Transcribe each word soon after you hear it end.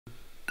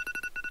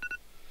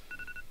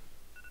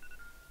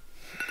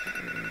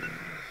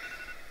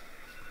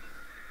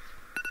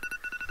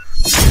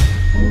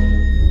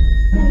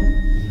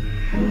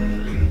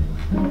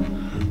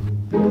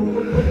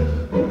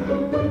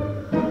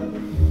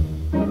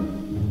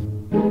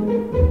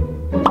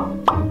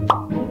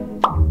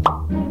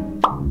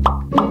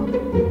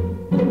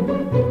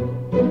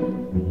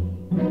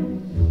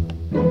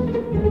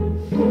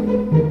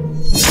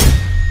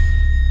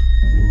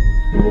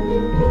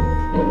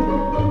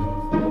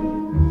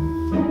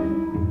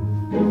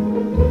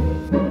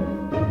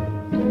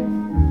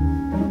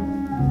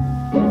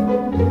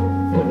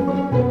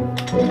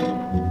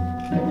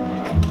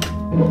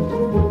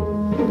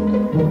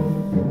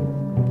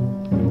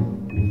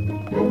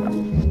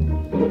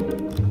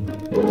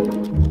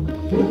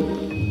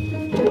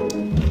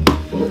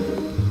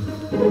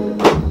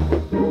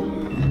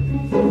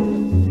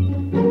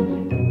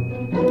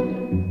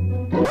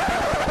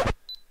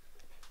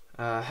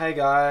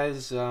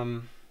guys.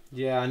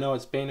 Yeah, I know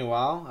it's been a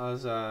while. I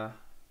was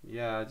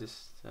yeah, I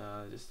just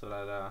thought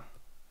I'd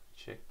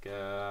check.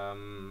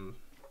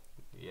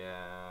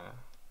 Yeah,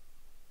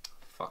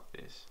 fuck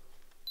this.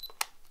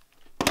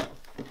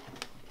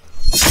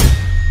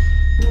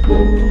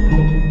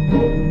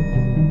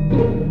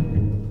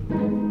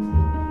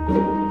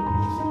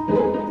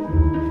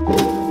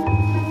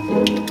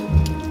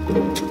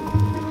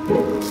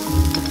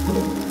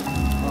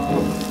 Oh,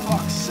 for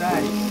fuck's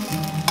sake.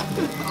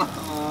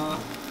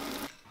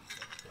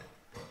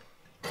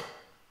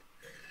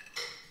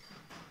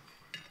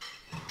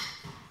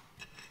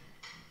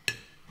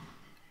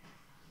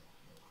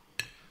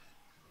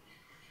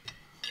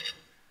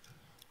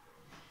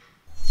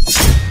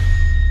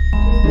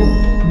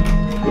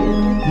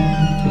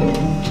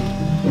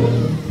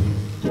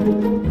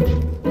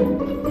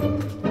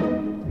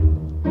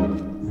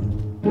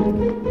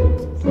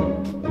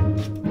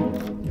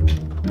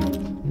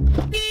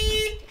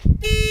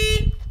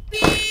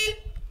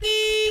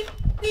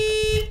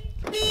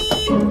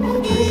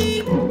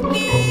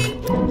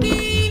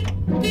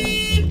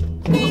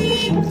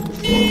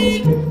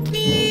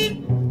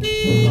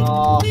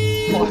 Oh,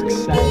 fuck's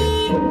sake.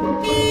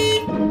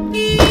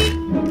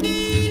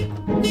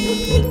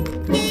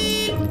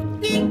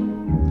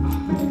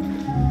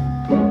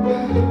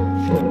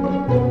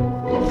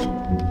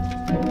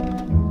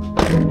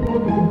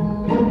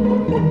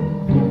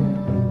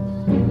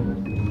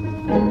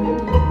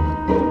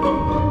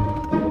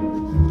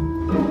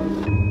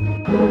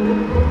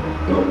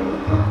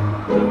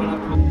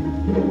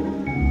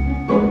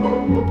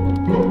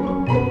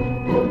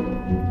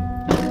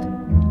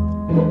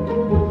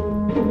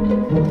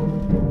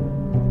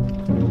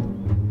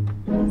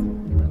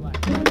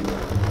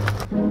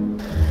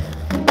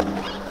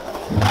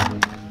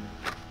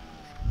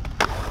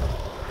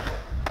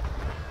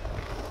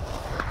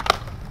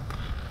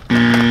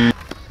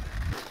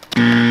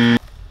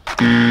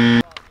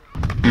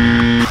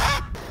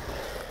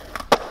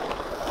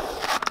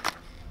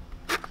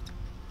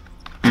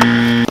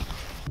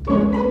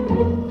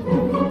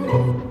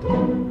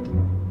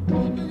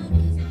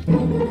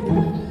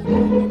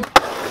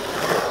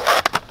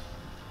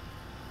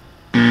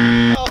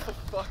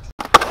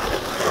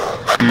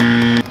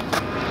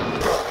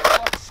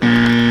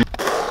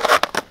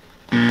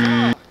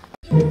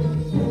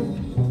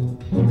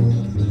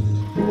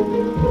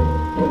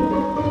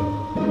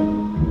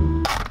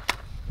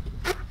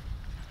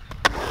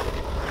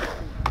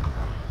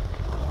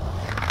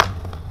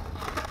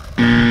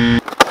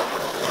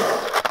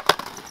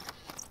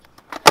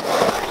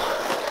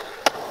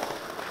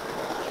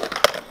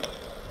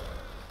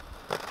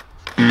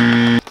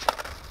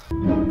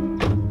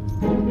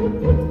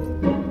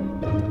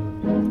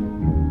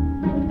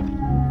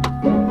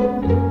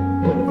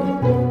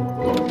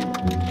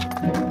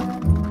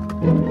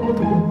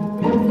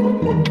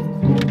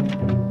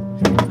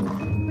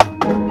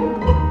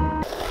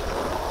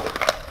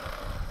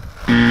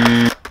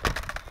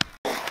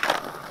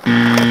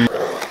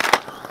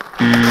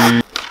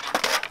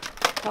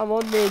 Come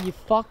on, man, you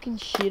fucking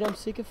shit. I'm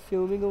sick of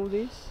filming all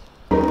this.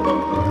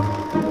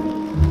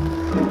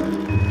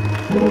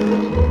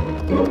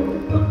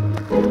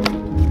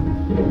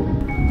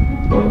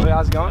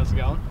 How's it going? How's it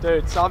going?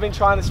 Dude, so I've been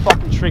trying this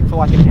fucking trick for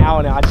like an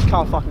hour now. I just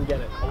can't fucking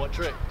get it. Oh, what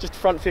trick? Just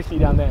front 50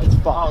 down there. It's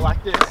fucked. Oh,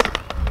 like this?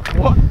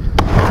 What?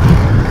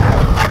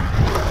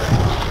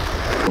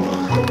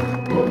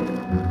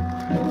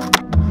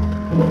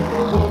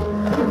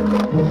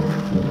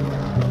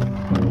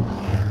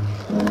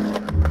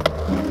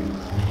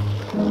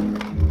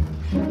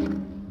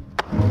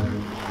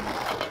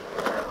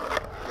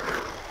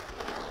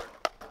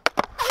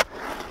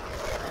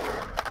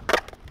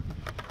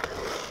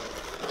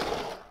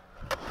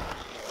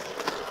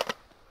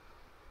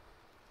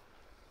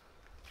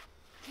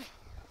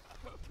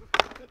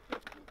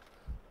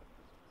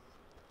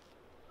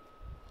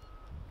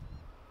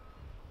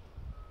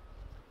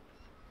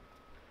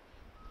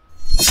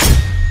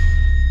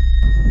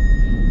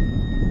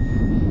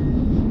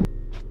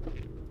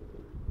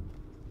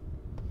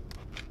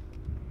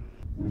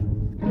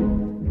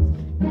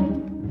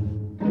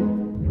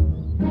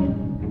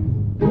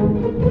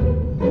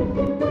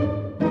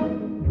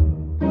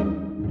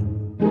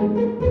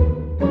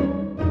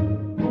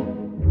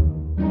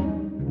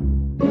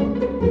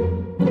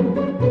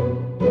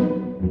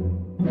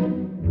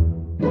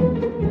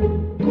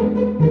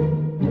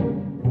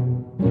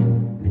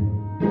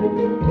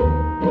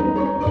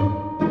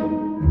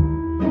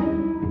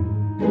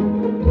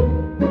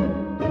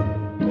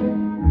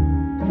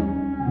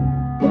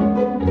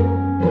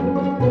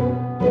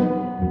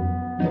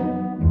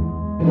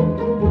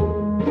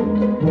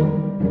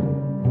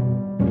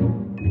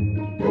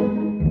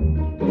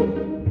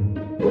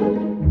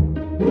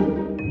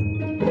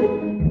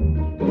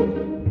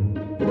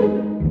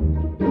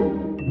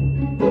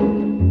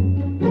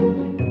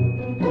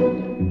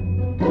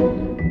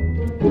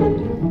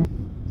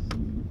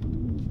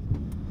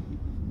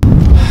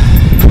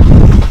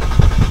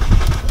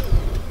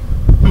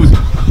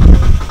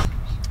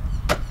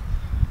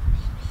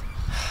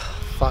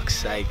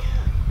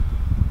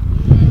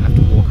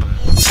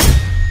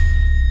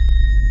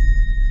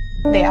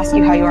 they ask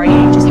you how you are,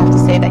 you just have to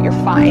say that you're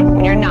fine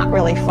when you're not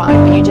really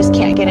fine, but you just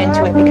can't get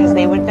into it because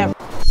they would never.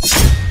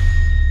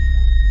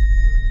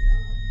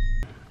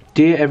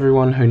 Dear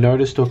everyone who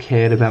noticed or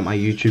cared about my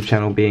YouTube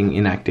channel being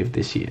inactive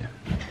this year.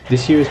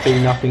 This year has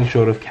been nothing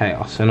short of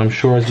chaos, and I'm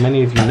sure as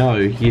many of you know,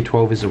 Year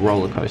 12 is a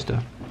roller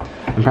coaster.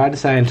 I'm proud to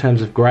say in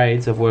terms of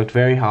grades, I've worked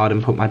very hard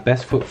and put my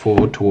best foot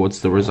forward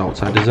towards the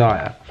results I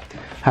desire.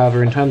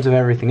 However, in terms of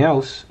everything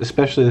else,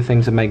 especially the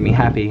things that make me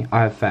happy,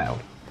 I have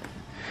failed.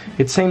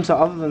 It seems that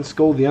other than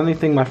school, the only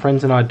thing my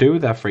friends and I do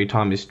with our free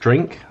time is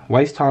drink,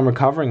 waste time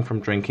recovering from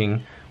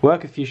drinking,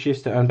 work a few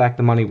shifts to earn back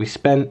the money we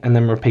spent, and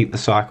then repeat the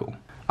cycle.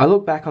 I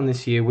look back on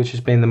this year, which has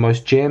been the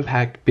most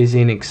jam-packed,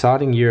 busy and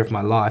exciting year of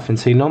my life, and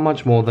see not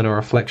much more than a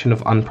reflection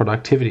of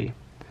unproductivity.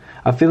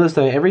 I feel as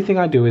though everything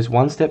I do is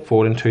one step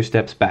forward and two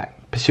steps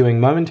back, pursuing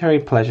momentary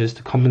pleasures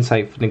to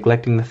compensate for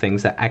neglecting the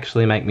things that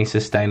actually make me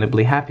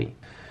sustainably happy.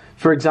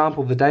 For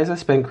example, the days I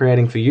spent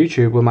creating for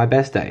YouTube were my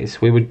best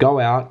days. We would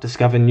go out,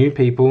 discover new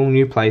people,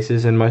 new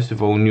places, and most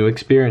of all, new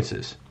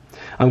experiences.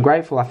 I'm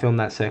grateful I filmed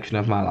that section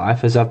of my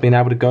life, as I've been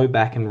able to go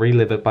back and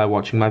relive it by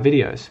watching my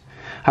videos.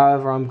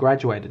 However, I'm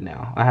graduated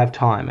now, I have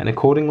time, and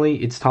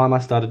accordingly, it's time I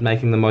started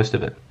making the most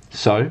of it.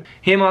 So,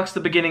 here marks the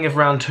beginning of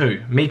round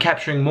 2, me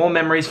capturing more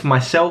memories for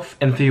myself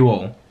and for you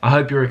all. I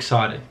hope you're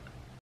excited.